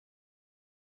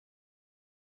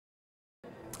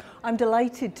I'm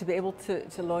delighted to be able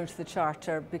to launch the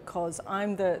Charter because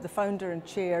I'm the founder and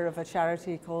chair of a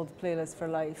charity called Playlist for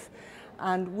Life,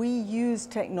 and we use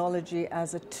technology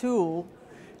as a tool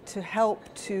to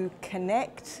help to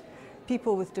connect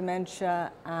people with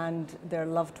dementia and their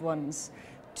loved ones,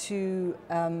 to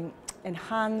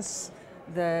enhance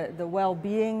the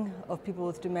well-being of people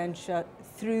with dementia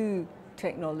through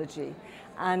technology,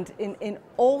 and in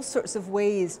all sorts of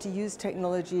ways to use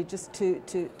technology just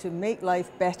to make life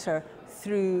better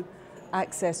through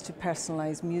access to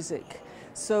personalized music.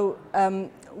 So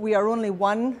we are only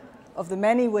one of the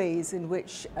many ways in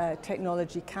which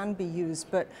technology can be used,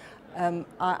 but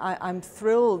I'm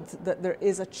thrilled that there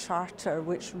is a charter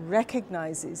which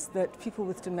recognizes that people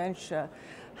with dementia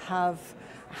have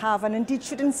and indeed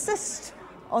should insist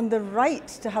on the right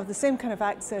to have the same kind of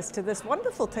access to this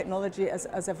wonderful technology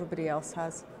as everybody else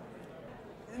has.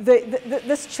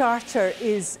 This charter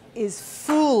is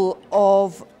full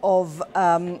of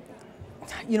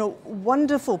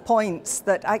wonderful points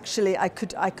that actually I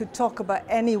could talk about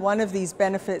any one of these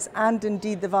benefits and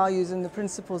indeed the values and the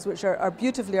principles which are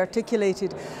beautifully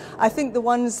articulated. I think the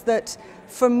ones that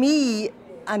for me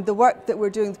and the work that we're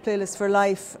doing with Playlist for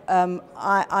Life,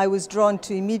 I was drawn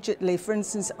to immediately. For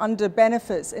instance, under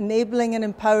benefits, enabling and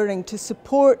empowering to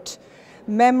support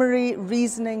memory,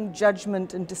 reasoning,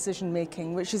 judgment and decision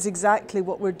making, which is exactly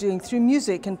what we're doing through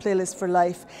music and Playlist for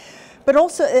Life. But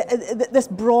also this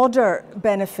broader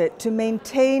benefit to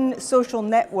maintain social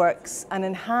networks and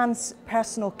enhance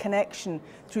personal connection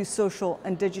through social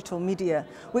and digital media,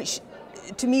 which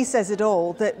to me says it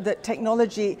all, that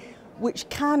technology, which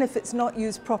can, if it's not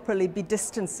used properly, be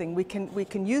distancing. We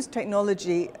can use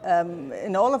technology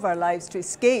in all of our lives to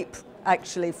escape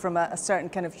actually from a certain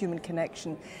kind of human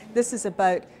connection. This is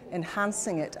about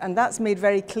enhancing it, and that's made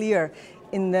very clear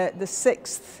in the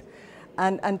sixth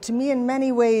and to me in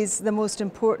many ways the most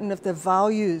important of the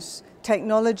values.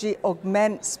 Technology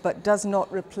augments but does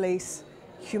not replace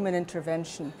human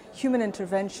intervention. Human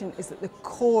intervention is at the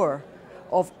core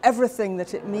of everything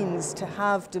that it means to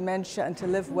have dementia and to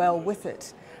live well with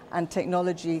it, and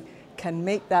technology can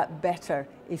make that better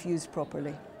if used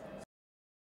properly.